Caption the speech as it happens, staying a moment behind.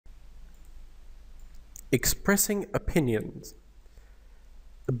Expressing opinions.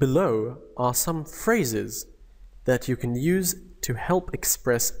 Below are some phrases that you can use to help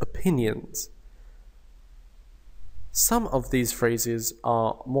express opinions. Some of these phrases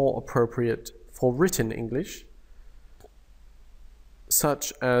are more appropriate for written English,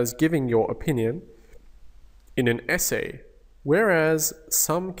 such as giving your opinion in an essay, whereas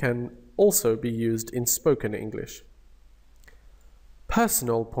some can also be used in spoken English.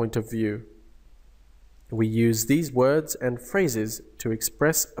 Personal point of view. We use these words and phrases to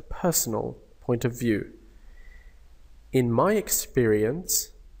express a personal point of view. In my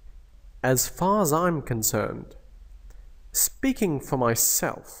experience, as far as I'm concerned, speaking for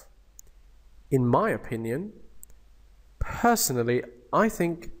myself, in my opinion, personally, I'd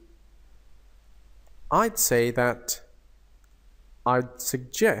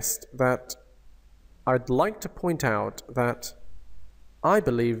suggest that I'd like to point out that I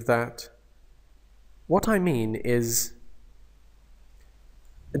believe that what I mean is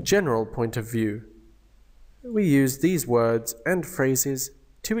a general point of view. We use these words and phrases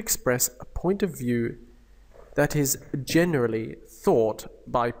to express a point of view that is generally thought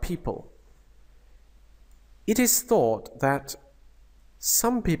by people. It is thought that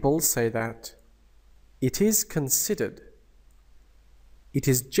some people say that it is considered, it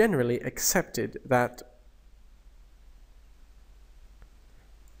is generally accepted that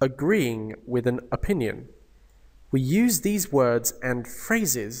agreeing with an opinion, we use these words and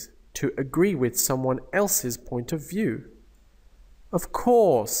phrases to agree with someone else's point of view. Of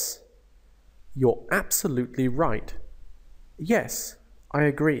course, you're absolutely right. Yes, I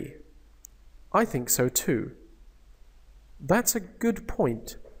agree. I think so too. That's a good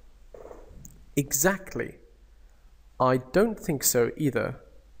point. Exactly. I don't think so either.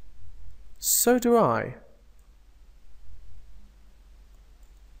 So do I.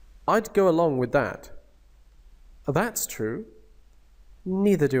 I'd go along with that. That's true.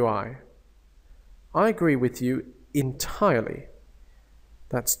 Neither do I. I agree with you entirely.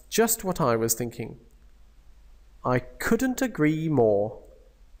 That's just what I was thinking. I couldn't agree more.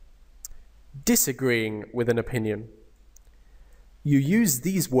 Disagreeing with an opinion. You use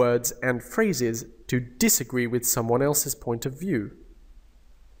these words and phrases to disagree with someone else's point of view.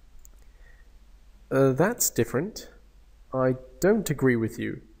 That's different. I don't agree with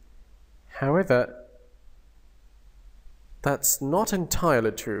you. However, that's not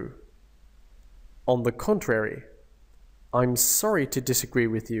entirely true. On the contrary, I'm sorry to disagree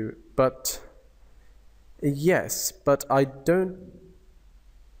with you, but yes, but I don't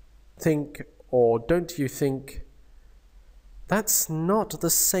think, or don't you think, that's not the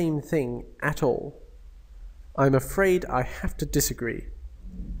same thing at all. I'm afraid I have to disagree.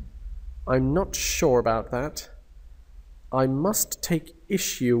 I'm not sure about that. I must take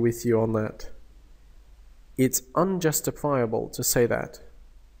issue with you on that. It's unjustifiable to say that.